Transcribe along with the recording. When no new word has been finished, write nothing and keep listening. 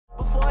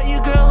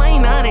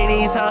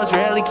these hoes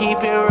really keep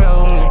it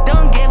real.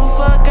 Don't give a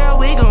fuck, girl,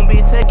 we gon'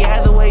 be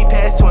together way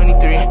past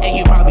 23. And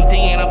you probably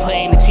thinking I'm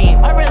playing the cheat.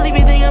 I really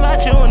be thinking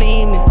about you in the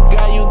evening.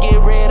 Girl, you get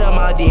rid of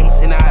my demons,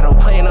 and I don't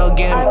play no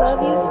games. I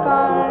love you,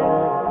 Scar.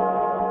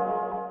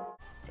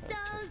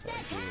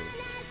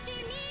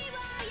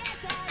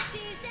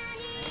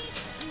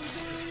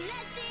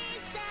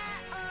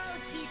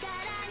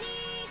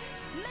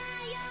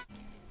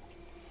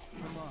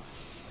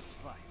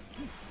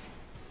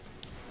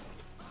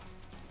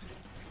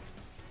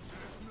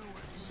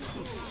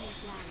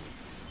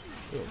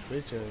 Yo,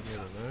 bitch ass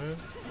nigga, man.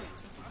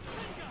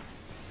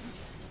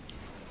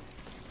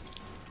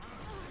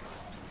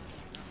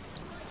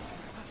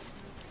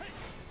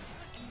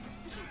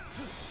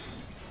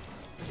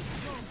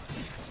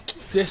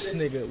 This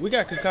nigga, we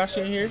got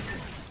Kakashi in here.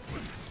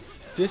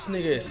 This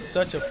nigga is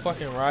such a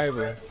fucking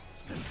rival.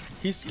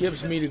 He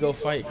skips me to go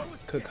fight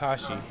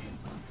Kakashi.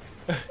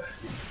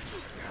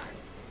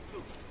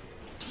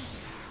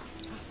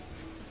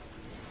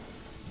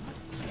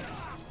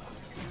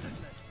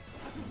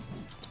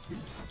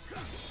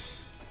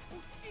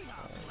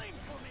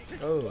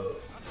 Oh.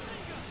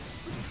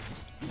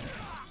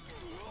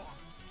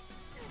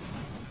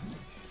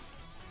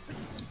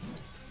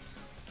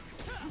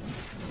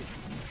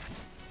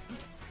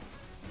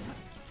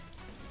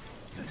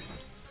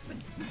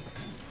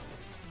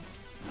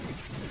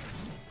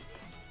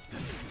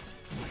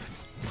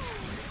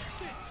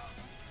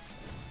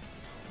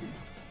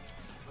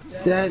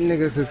 That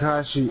nigga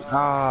Kakashi,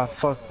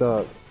 fucked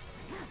up.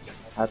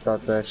 I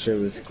thought that shit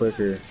was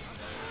quicker.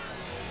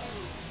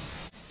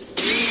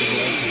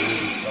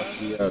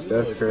 Yeah,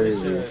 that's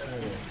crazy.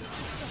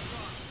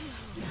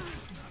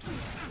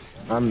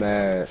 I'm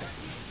mad.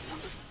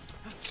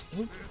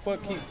 Who the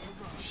fuck keep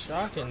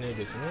shocking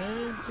niggas,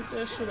 man? Get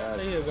that shit out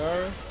of here,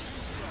 Gara.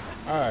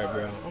 Alright,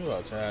 bro. I'm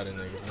about tired of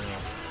niggas,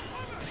 man.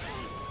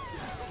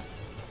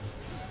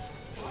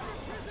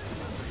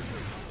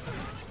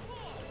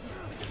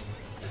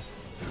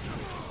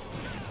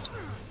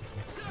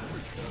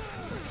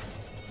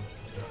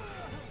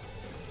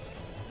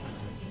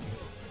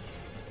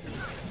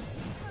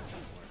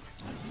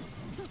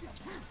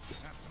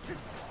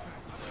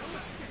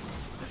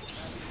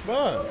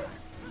 But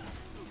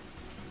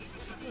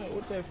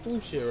what that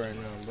food shit right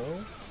now,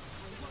 bro?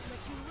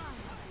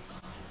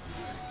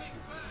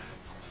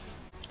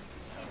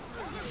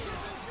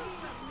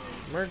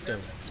 Murk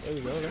them. There we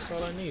go. That's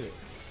all I needed.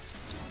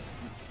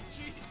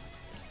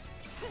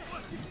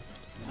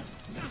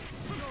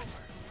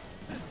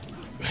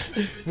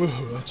 Woo,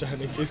 I'm trying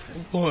to get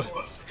some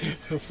points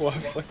before I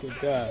fucking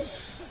die.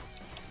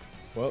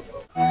 Well.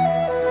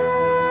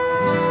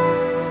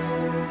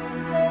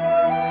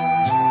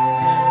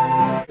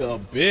 A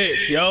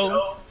bitch,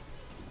 yo.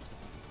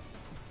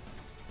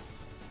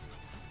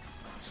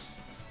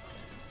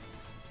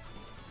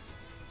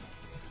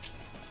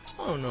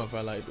 I don't know if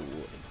I like the war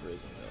in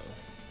prison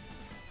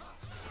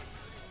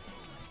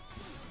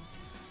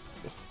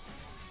though.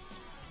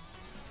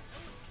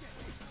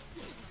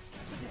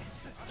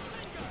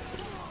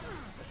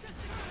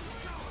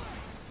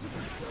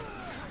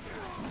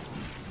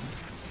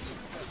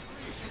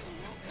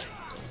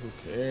 Who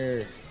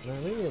cares?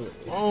 Man, leave me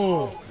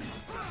alone.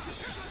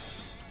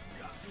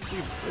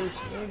 You bitch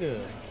nigga.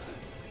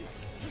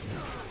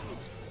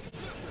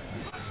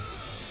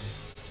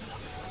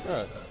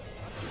 Bruh.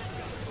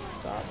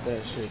 Stop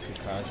that shit,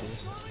 Kakashi.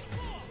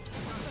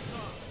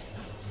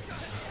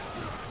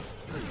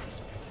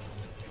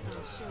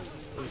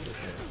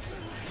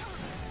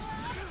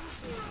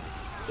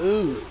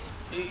 Ooh.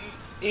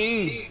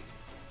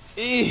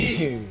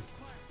 Ew.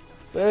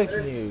 Fuck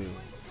you.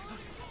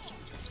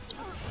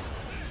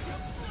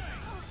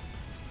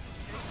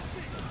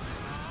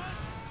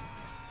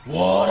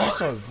 What? I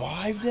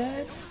survived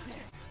that?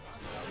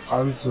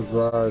 I'm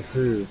surprised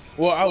too.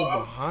 Well, I was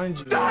behind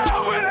you.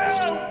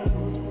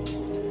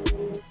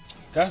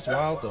 That's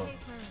wild though.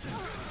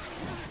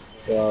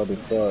 Wild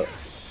as fuck.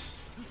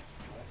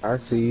 I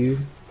see you.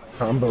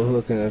 I'm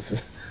looking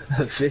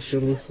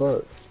official as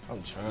fuck.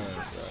 I'm trying,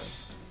 bro.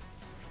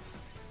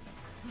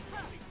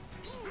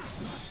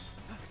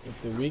 If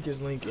the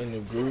weakest link in the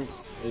group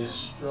is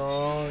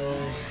strong as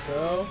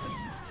himself,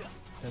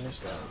 then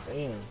it's like,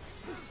 damn.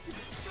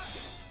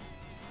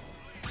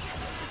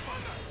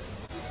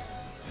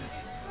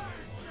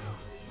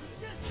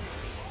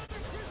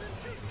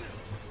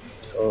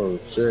 Oh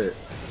shit.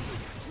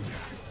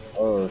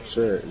 Oh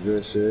shit,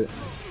 good shit.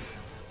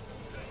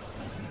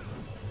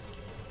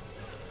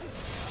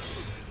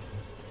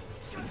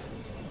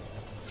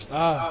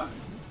 Ah.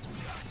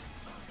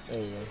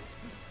 There you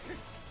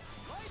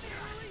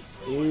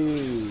go.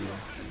 Ew.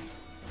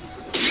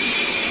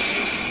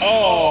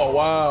 Oh,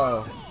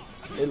 wow.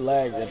 It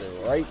lagged at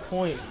the right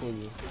point for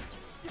you.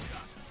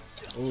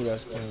 Ooh,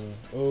 that's clean.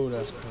 Ooh,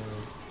 that's clean.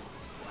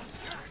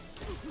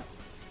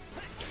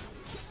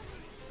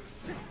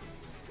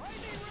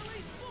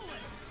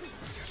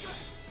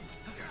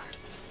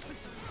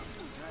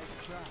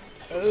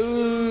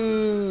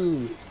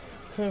 Ooh,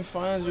 couldn't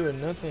find you or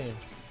nothing.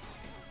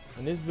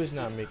 And this bitch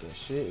not making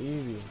shit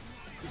easy.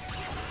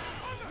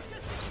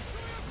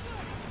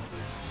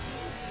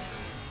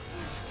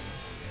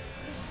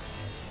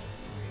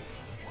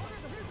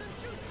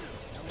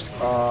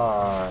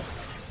 Ah,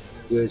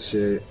 good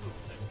shit.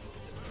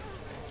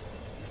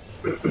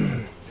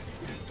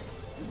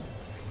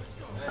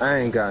 I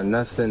ain't got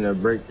nothing to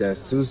break that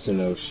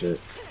Susanoo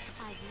shit.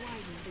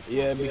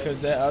 Yeah, because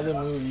that other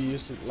move you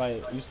used to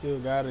like, you still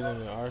got it in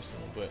the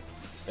arsenal, but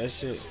that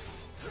shit,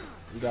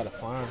 you gotta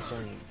find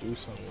something to do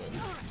something with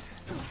it.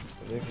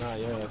 'Cause if not,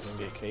 your ass gonna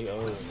get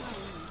KO'd.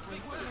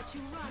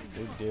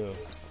 Big deal.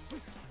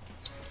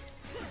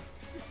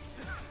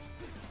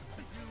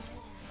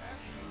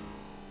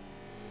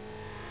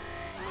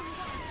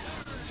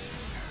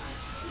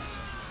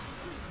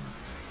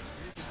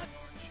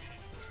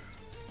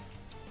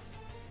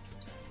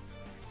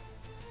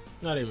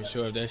 Not even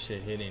sure if that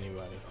shit hit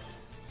anybody.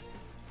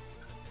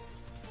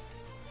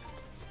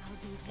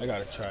 I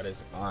gotta try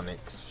this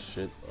Onyx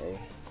shit, bro.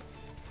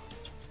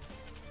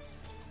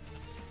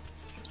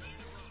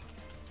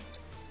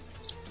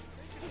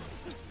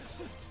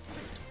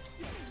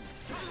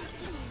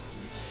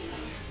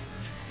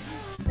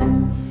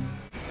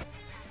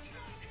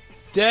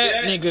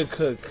 That nigga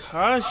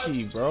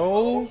Kakashi,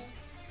 bro.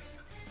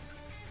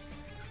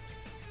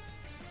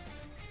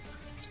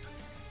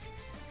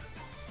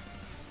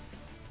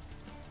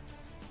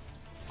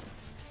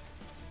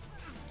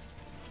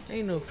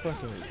 Ain't no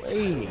fucking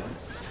way.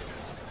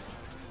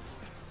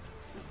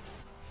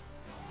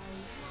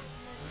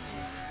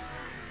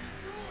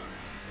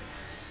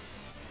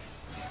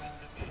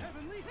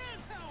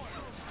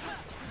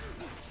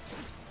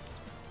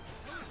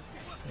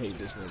 I hate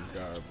this nigga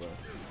guard, bro.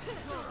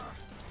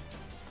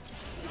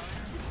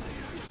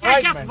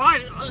 Right,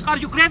 why? Are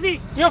you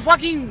crazy? You're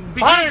fucking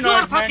paranoid, You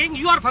are fucking,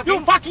 you are fucking.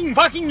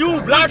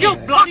 You bloody,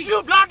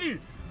 you bloody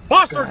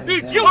bastard,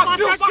 bitch, you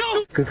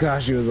bastard.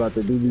 Kakashi was about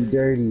to do me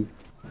dirty.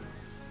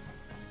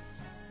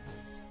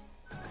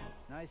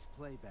 Nice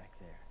play back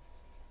there.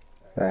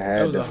 I That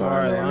had was to a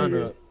hard find that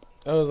lineup.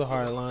 That was a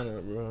hard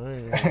lineup, bro.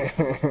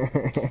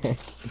 nigga.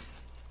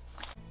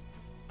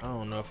 I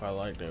don't know if I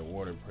like that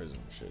water prism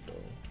shit though.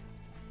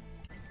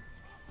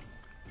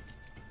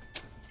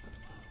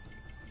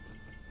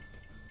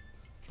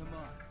 Come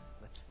on,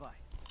 let's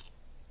fight.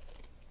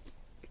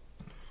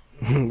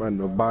 About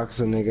to box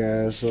a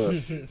nigga ass up.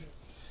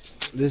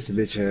 This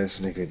bitch ass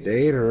nigga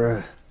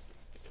data.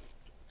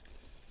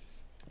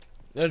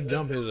 Let's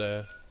jump his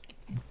ass.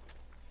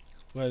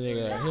 What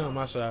nigga at? He on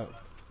my side.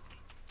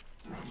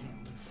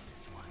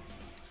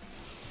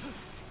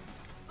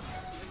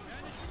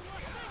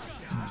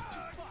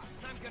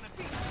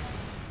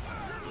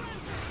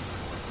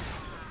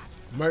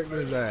 Murk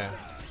his ass.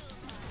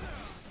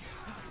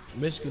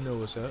 Michigan know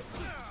what's up.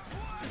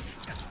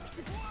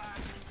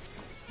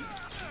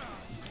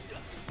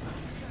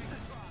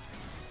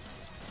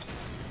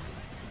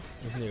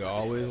 This nigga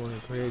always want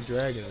to create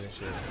dragons and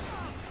shit.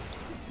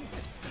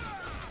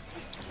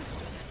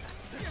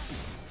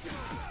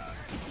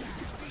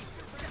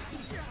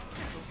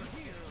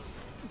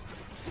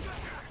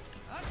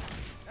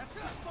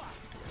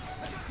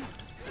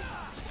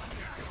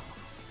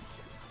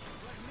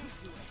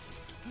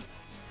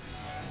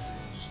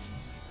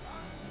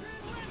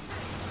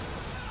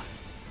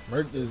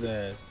 Murked his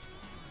ass.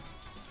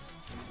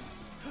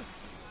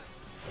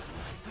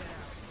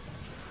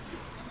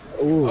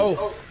 Ooh.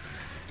 Oh.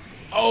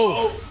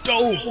 Oh.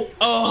 Go.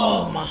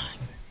 Oh my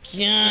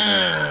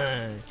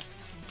god.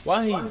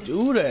 Why he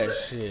do that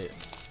shit?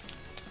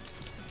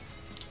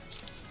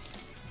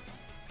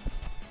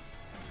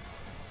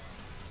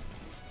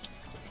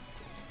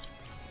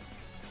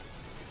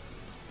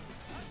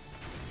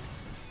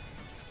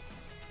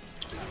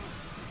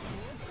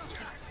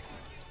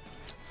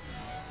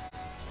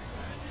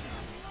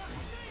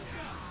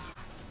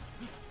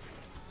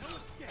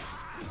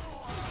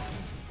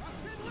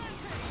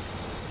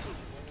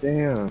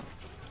 Damn.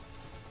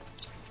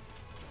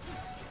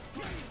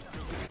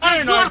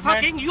 You are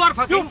fucking, you are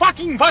fucking. You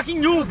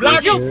fucking, you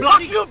bloody, You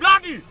bloody. you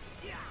bloody.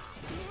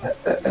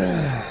 Gotta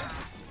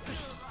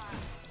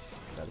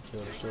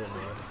kill the short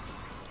man.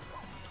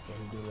 Can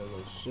he do that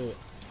little shit?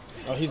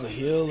 Oh, he's a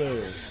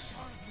healer.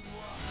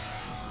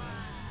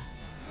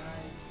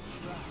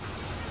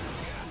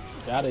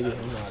 Gotta get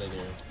him out of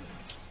there.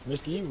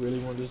 Miski, you really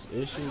want this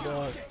issue,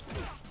 dog?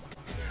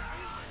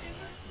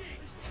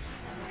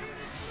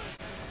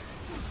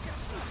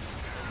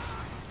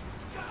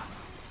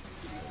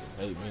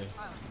 Hate me.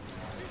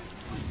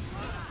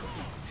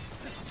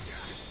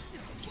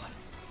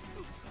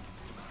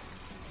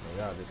 Oh,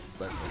 y'all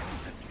disrespectful.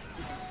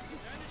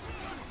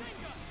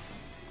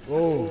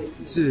 Whoa.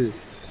 Shit.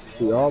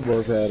 We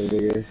almost had it,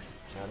 nigga.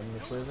 Got him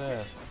for his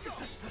ass.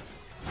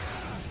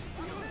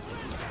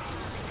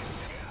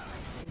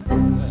 I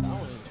wasn't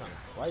even trying to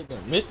fight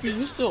them. Misty,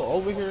 you still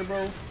over here,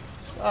 bro?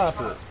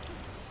 Stop it.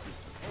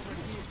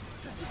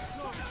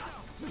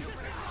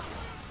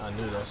 I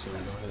knew that shit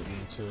was gonna hit me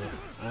too.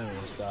 I ain't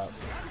gonna stop.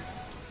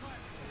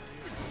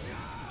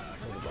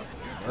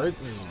 Hurt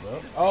me,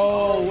 bro.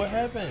 Oh, what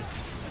happened?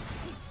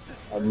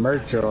 I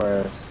murked your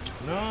ass.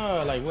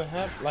 No, like what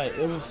happened? Like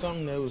it was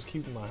something that was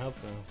keeping my health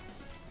down.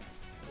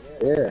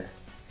 Yeah.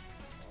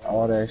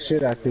 All that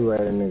shit I threw at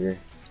a nigga.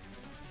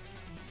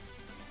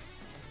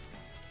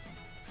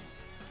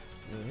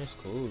 mean, it's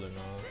cool and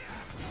all.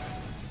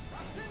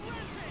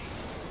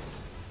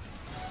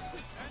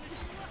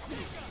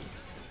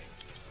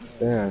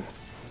 Damn.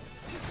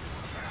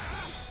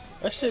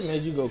 That shit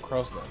made you go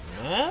cross the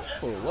map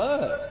or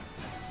what?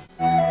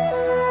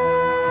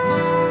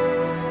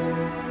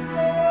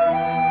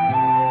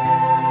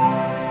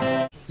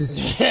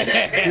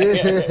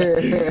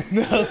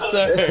 No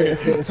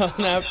sir,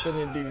 I'm not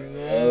finna do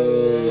that.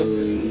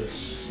 Oh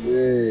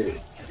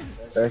shit.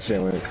 That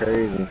shit went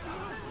crazy.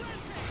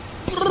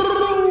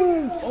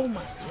 Oh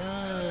my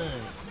god.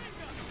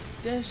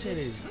 That shit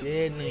is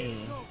deadly.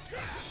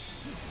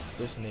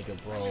 This nigga,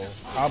 bro.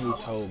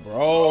 Kabuto,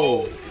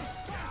 bro.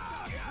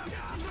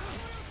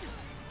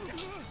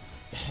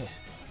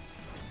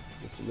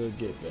 It's a little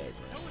get back,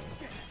 man.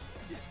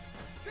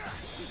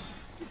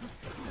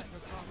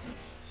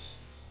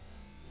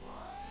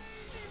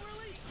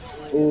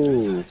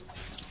 Ooh.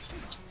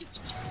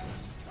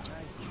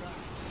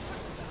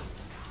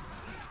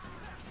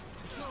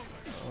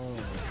 Oh,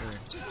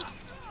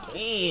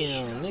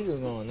 damn, nigga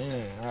going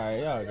in. Alright,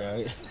 y'all got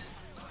it.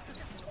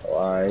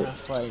 Alright. Not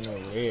fighting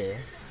over here.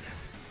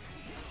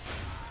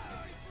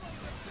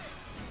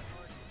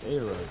 They a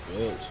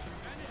bitch.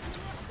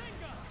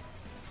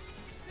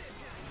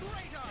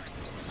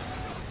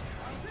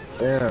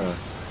 Damn.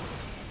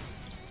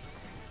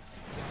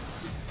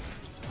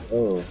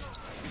 Oh.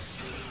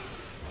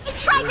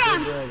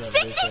 Trigrams!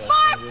 64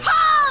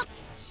 pulse!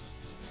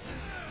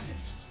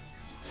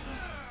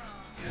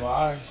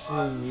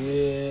 Boxes,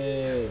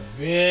 yeah.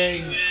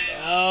 Big.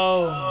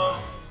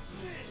 Oh.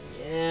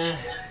 Yeah.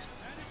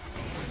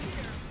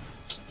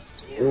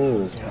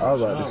 Ooh, I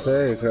was about to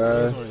say, I cuz.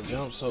 just want to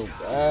jump so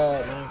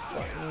bad, man.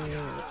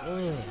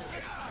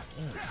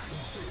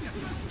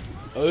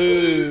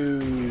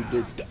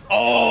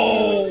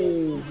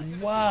 Oh,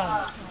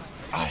 wow.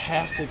 I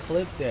have to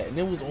clip that, and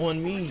it was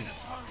on me.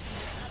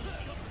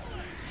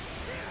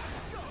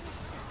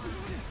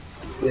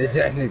 Yeah,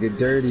 that nigga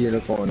dirty in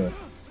the corner.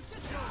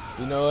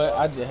 You know what?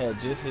 I had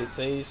just hit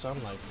save, so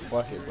I'm like,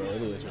 fuck it, bro.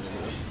 It is what it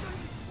is.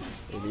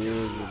 It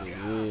is what it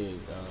is,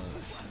 dog.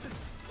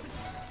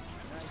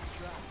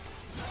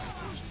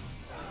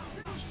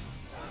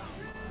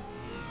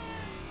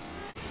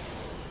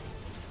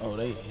 Oh,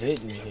 they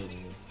hitting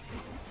me.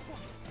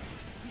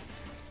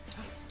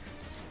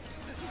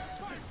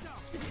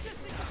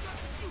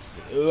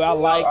 Ooh, I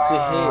like the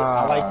hit.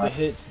 I like the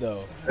hits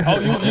though. Oh,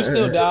 you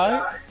still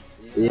died?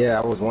 Yeah,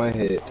 I was one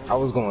hit. I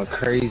was going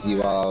crazy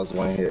while I was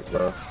one hit,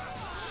 bro.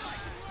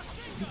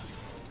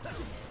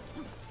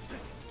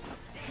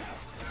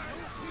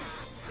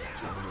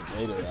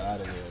 Out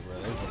of there, bro.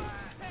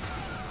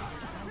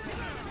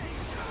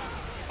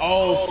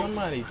 Oh,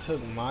 somebody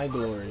took my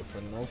glory for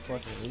no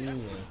fucking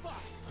reason.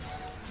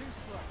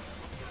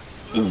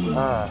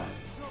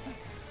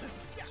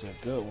 It's a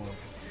good one.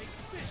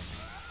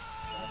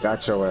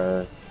 Got your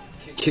ass.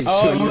 Kicked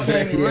Oh, you you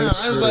back came in. around.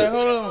 I was like,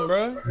 hold on,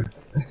 bro.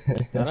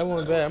 Nah, that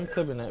wasn't bad. I'm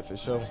clipping that for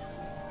sure.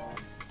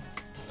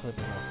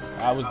 Clipping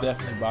that. I was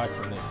definitely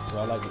boxing it, so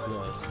I like to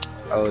do it.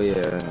 Oh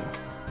yeah.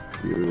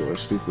 You were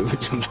stupid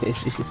with them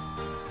bitches.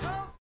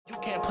 You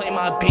can't play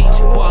my beach,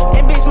 whoa.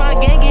 And bitch, my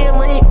gang get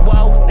lit,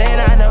 whoa. Then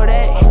I know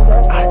that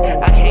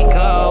I can't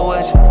go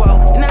with you,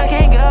 whoa. And